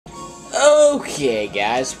Okay,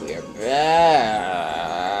 guys, we're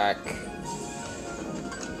back.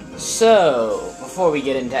 So, before we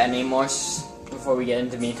get into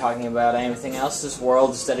me talking about anything else, this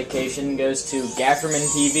world's dedication goes to Gafferman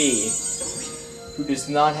TV, who does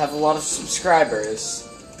not have a lot of subscribers.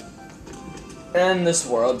 And this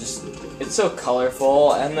world it's so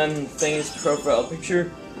colorful, and then the thing his profile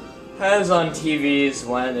picture has on TVs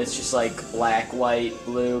when it's just like black, white,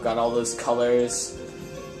 blue, got all those colors.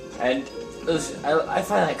 And I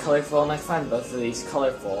find that colorful, and I find both of these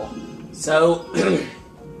colorful. So,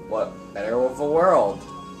 what better of a world?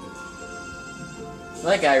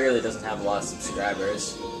 That guy really doesn't have a lot of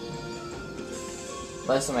subscribers.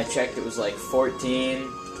 Last time I checked, it was like 14.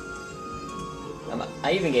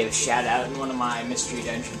 I even gave a shout out in one of my Mystery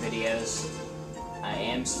Dungeon videos. I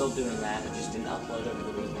am still doing that, I just didn't upload over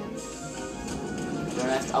the weekend. I don't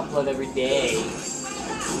have to upload every day.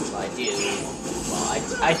 Well, I do. Well,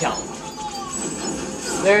 I don't.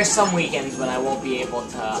 There are some weekends when I won't be able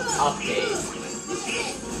to update.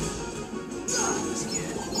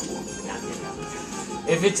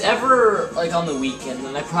 If it's ever, like, on the weekend,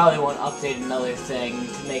 then I probably won't update another thing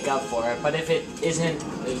to make up for it. But if it isn't,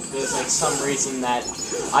 if there's, like, some reason that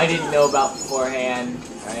I didn't know about beforehand,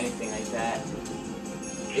 or anything like that,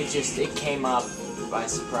 it came up by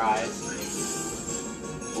surprise.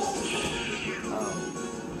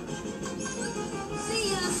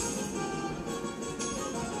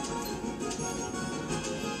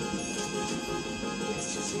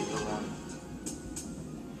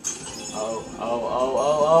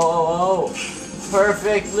 Oh.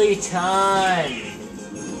 Perfectly timed.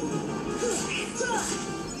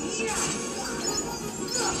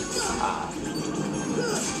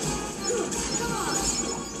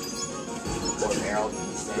 Poor barrel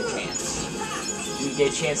didn't stand a chance. Didn't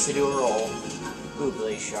get a chance to do a roll. Ooh,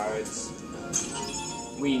 blaze shards.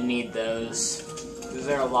 We need those. Because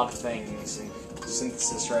there are a lot of things in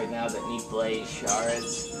synthesis right now that need blaze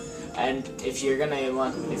shards. And if you're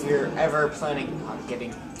ever planning on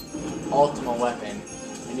getting ultimate weapon,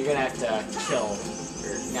 then you're gonna have to kill,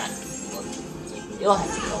 or not, well, you'll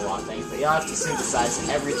have to kill a lot of things, but you'll have to synthesize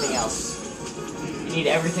everything else. You need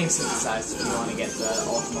everything synthesized if you want to get the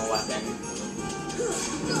ultimate weapon.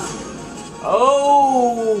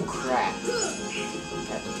 Oh crap!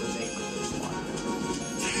 That was a close one.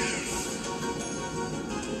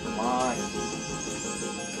 Come on.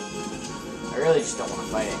 I really just don't want to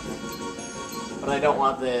fight it. But I don't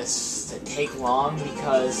want this to take long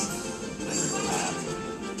because,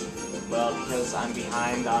 because I'm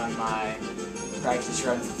behind on my practice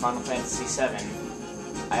run for Final Fantasy VII.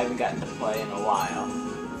 I haven't gotten to play in a while.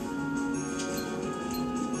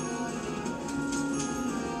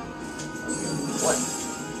 What?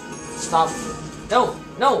 Stop. No!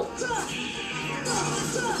 No!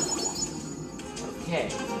 Okay.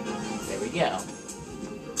 There we go.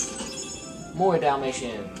 More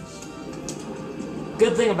Dalmatians.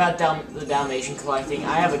 Good thing about the Dalmatian collecting,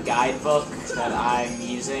 I have a guidebook that I'm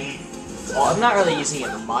using. Well, I'm not really using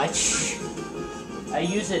it much. I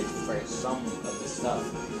use it for some of the stuff.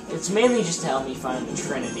 It's mainly just to help me find the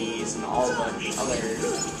Trinities and all the other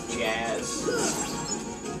jazz.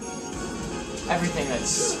 Everything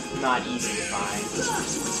that's not easy to find.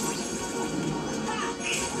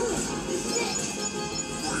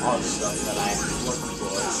 All the stuff that I look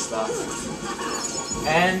for and stuff.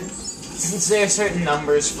 And since there are certain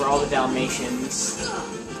numbers for all the Dalmatians,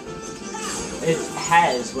 it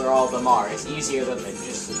has where all of them are. It's easier than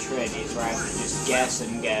just the Trinities, where I have to just guess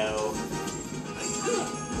and go.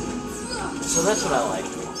 So that's what I like.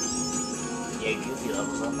 Yeah, Goofy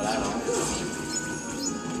levels up, but I don't.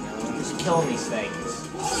 You know, I'm just killing these things.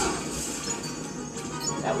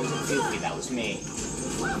 That wasn't Goofy, that was me.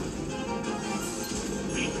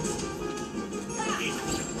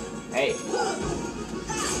 Hey.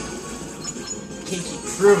 You can't keep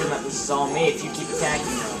proving that this is all me if you keep attacking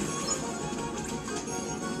them.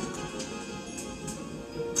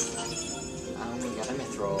 I only got a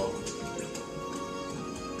mithril.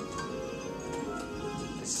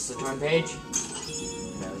 Is this the torn page?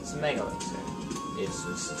 No, it's a mega elixir. Is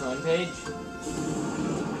this the torn page?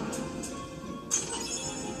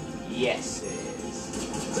 Yes, it is.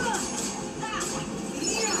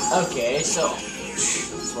 Okay, so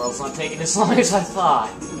this world's not taking as long as I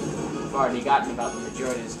thought. I've already gotten about the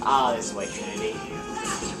majority of this. Ah, this is White Trinity.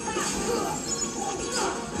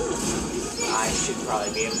 I should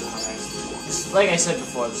probably be able to find it. Like I said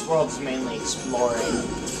before, this world's mainly exploring,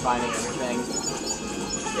 finding everything.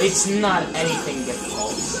 It's not anything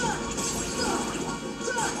difficult.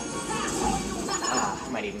 I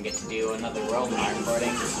might even get to do another world in my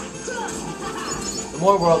recording. The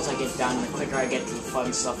more worlds I get done, the quicker I get to the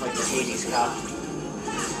fun stuff like the Hades Cup.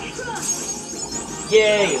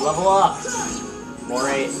 Yay! Level up! More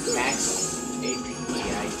max AP.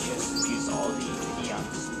 I just used all the AP on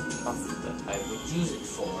stuff that I would use it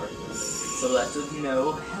for. So that's of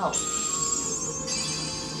no help.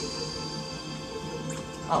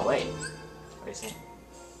 Oh, wait. What is it?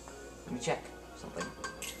 Let me check something.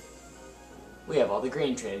 We have all the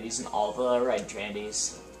green trinities and all the red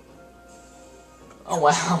trinities. Oh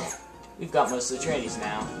wow, we've got most of the trinities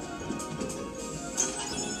now.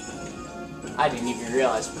 I didn't even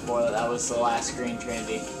realize before that was the last green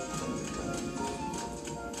trinity.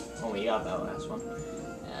 Oh, we got that last one.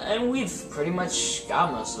 And we've pretty much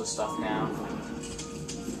got most of the stuff now.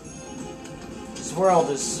 This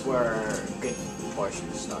world is where a good portion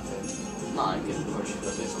of stuff is. Not a good portion,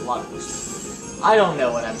 but there's a lot of stuff. I don't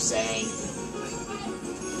know what I'm saying.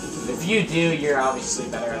 If you do, you're obviously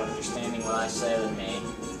better at understanding what I say than me.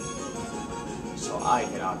 So I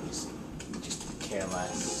could obviously just care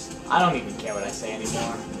less. I don't even care what I say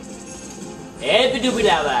anymore.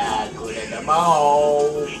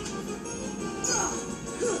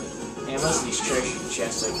 And most of these treasure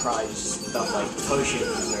chests are probably just stuff like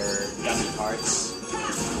potions or dummy parts.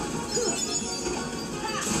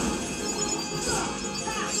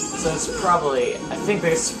 So it's probably, I think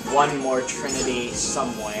there's one more trinity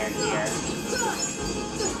somewhere here.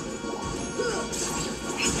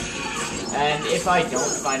 And if I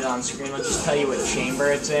don't find it on screen, I'll just tell you what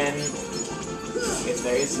chamber it's in. If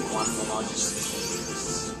there isn't one, then I'll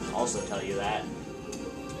just also tell you that.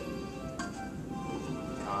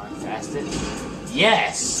 Come on, fast it.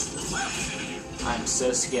 Yes! I'm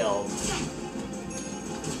so skilled.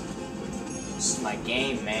 This is my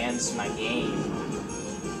game, man. This is my game.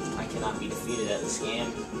 I cannot be defeated at this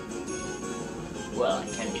game. Well, I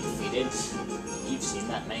can be defeated. You've seen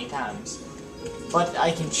that many times. But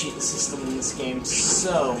I can cheat the system in this game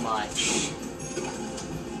so much.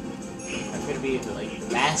 I'm gonna be like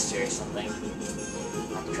the master or something.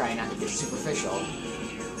 I'm trying not to get superficial.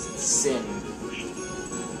 It's a sin.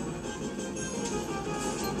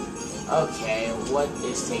 Okay, what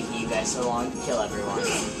is taking you guys so long to kill everyone?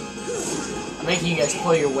 I'm making you guys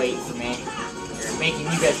pull your weight for me. You're making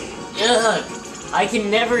you guys... Ugh! I can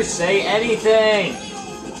never say anything!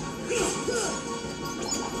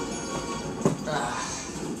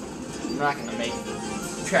 I'm not gonna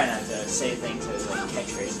try not to say things as like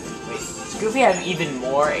catchphrases. Wait, does Goofy have even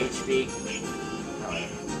more HP? No, wait.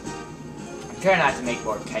 I'm trying not to make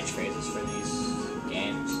more catchphrases for these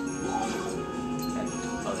games. And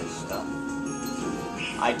other stuff.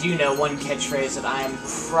 I do know one catchphrase that I am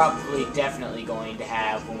probably definitely going to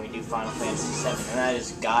have when we do Final Fantasy VII, and that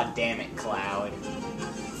is "God damn it, Cloud."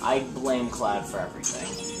 I blame Cloud for everything.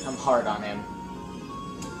 I'm hard on him.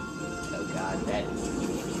 Oh god, that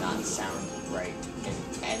did not sound right in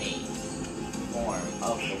any form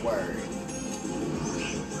of the word.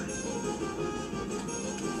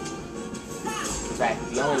 In fact,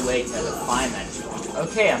 the only way to define that is wrong.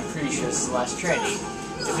 Okay, I'm pretty sure this is the last trinity.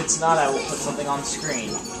 If it's not, I will put something on the screen.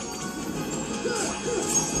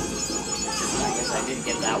 I guess I did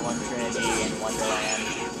get that one trinity in Wonderland.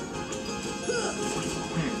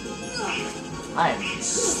 I am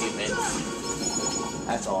stupid.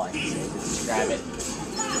 That's all I can say to describe it.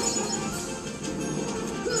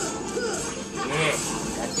 Yeah.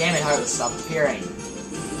 God damn it, Heartless, stop appearing.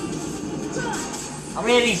 How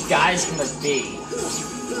many of these guys can there be?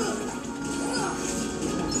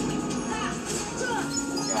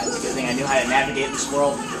 God, it's a good thing I knew how to navigate this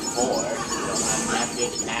world before. I don't know how to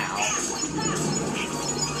navigate it now.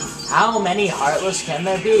 How many Heartless can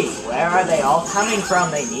there be? Where are they all coming from?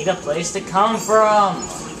 They need a place to come from!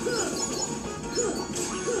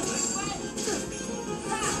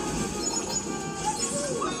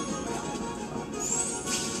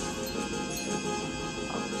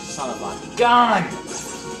 Son of a gun!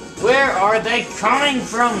 Where are they coming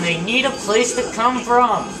from? They need a place to come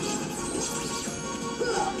from!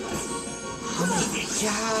 How many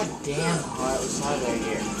goddamn Heartless are there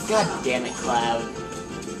here? God damn it, Cloud.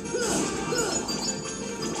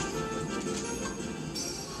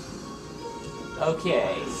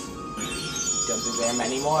 Okay. Don't think there are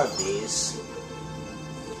many more of these.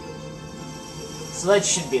 So that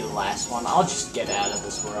should be the last one. I'll just get out of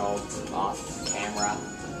this world off camera.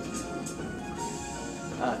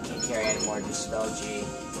 Can't carry any more Dispel G.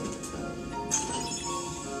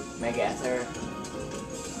 Mega Ether.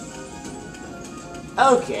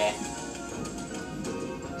 Okay.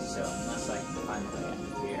 So, unless I can find my way out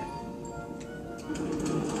here.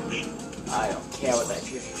 I don't care what that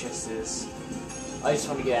treasure chest is. I just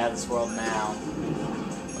want to get out of this world now.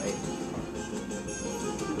 Wait.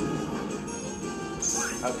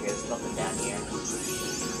 Okay, there's nothing down here.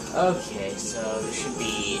 Okay, so there should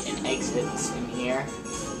be an exit in here.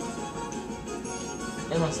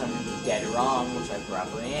 Unless I'm dead wrong, which I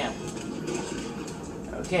probably am.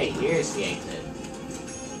 Okay, here's the exit.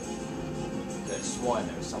 Could have sworn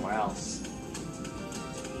there was somewhere else.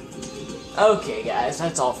 Okay, guys,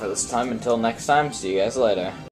 that's all for this time. Until next time, see you guys later.